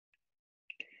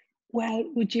Well,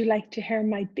 would you like to hear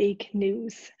my big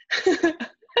news?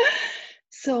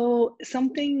 So,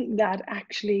 something that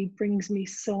actually brings me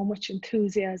so much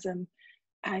enthusiasm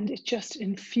and it just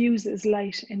infuses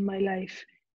light in my life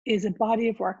is a body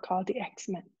of work called the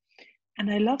X-Men. And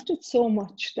I loved it so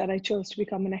much that I chose to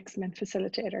become an X-Men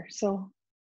facilitator. So,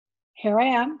 here I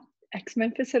am,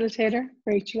 X-Men facilitator,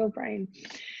 Rachel O'Brien.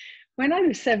 When I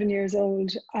was 7 years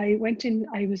old, I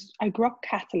grew up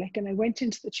Catholic and I went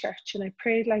into the church and I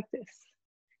prayed like this.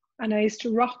 And I used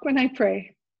to rock when I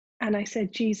pray. And I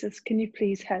said, Jesus, can you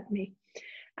please help me?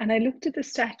 And I looked at the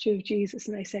statue of Jesus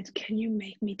and I said, can you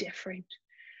make me different?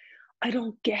 I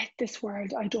don't get this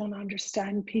world. I don't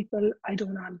understand people. I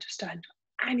don't understand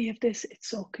any of this. It's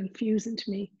so confusing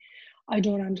to me. I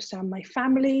don't understand my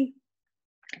family.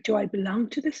 Do I belong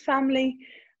to this family?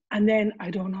 And then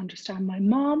I don't understand my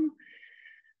mom.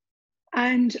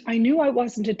 And I knew I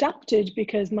wasn't adopted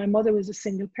because my mother was a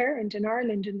single parent in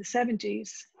Ireland in the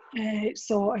 70s.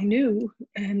 So I knew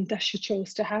that she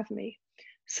chose to have me.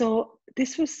 So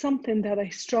this was something that I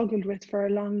struggled with for a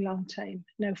long, long time.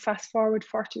 Now, fast forward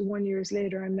 41 years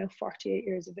later, I'm now 48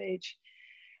 years of age.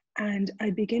 And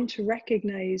I begin to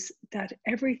recognize that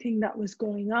everything that was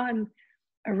going on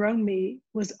around me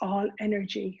was all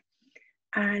energy.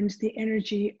 And the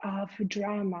energy of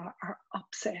drama, our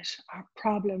upset, our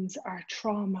problems, our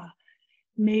trauma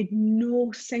made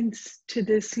no sense to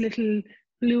this little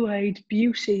blue-eyed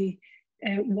beauty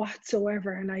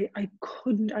whatsoever. And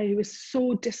I was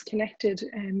so disconnected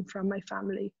from my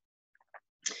family.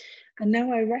 And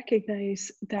now I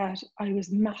recognize that I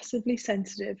was massively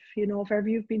sensitive. You know, if ever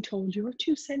you've been told you're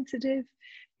too sensitive,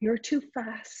 you're too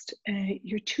fast,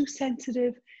 you're too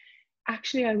sensitive,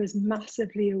 actually I was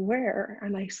massively aware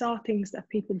and I saw things that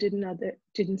people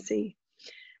didn't see.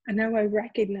 And now I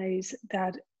recognize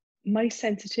that my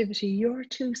sensitivity, you're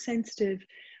too sensitive,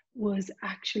 was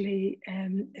actually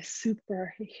a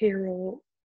superhero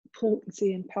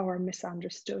potency and power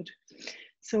misunderstood.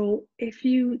 So if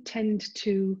you tend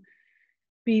to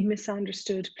be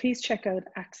misunderstood, please check out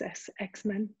Access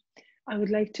X-Men. I would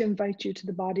like to invite you to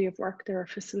the body of work. There are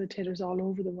facilitators all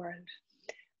over the world.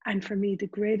 And for me, the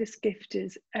greatest gift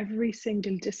is every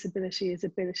single disability is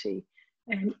ability.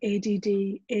 And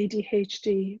ADD,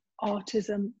 ADHD,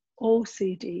 autism,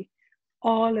 OCD,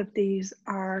 all of these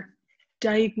are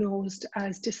diagnosed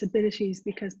as disabilities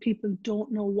because people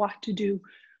don't know what to do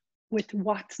with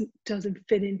what doesn't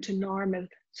fit into normal.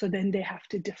 So then they have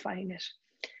to define it.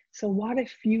 So what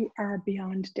if you are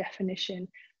beyond definition?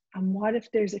 And what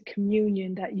if there's a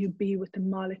communion that you be with the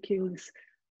molecules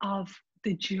of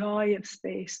the joy of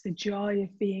space, the joy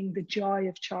of being, the joy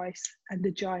of choice, and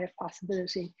the joy of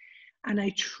possibility? And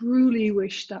I truly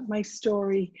wish that my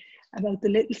story about the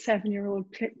little 7-year-old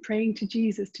praying to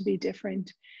Jesus to be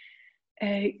different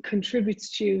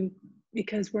contributes to you,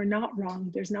 because we're not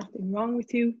wrong. There's nothing wrong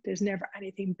with you. There's never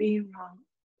anything being wrong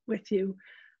with you.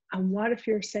 And what if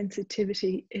your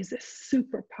sensitivity is a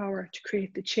superpower to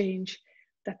create the change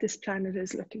that this planet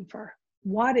is looking for?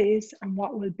 What is and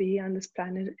what will be on this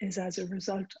planet is as a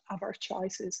result of our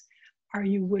choices. Are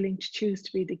you willing to choose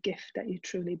to be the gift that you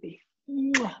truly be?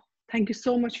 Mwah. Thank you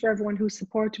so much for everyone who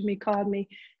supported me, called me.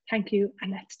 Thank you,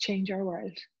 and let's change our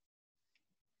world.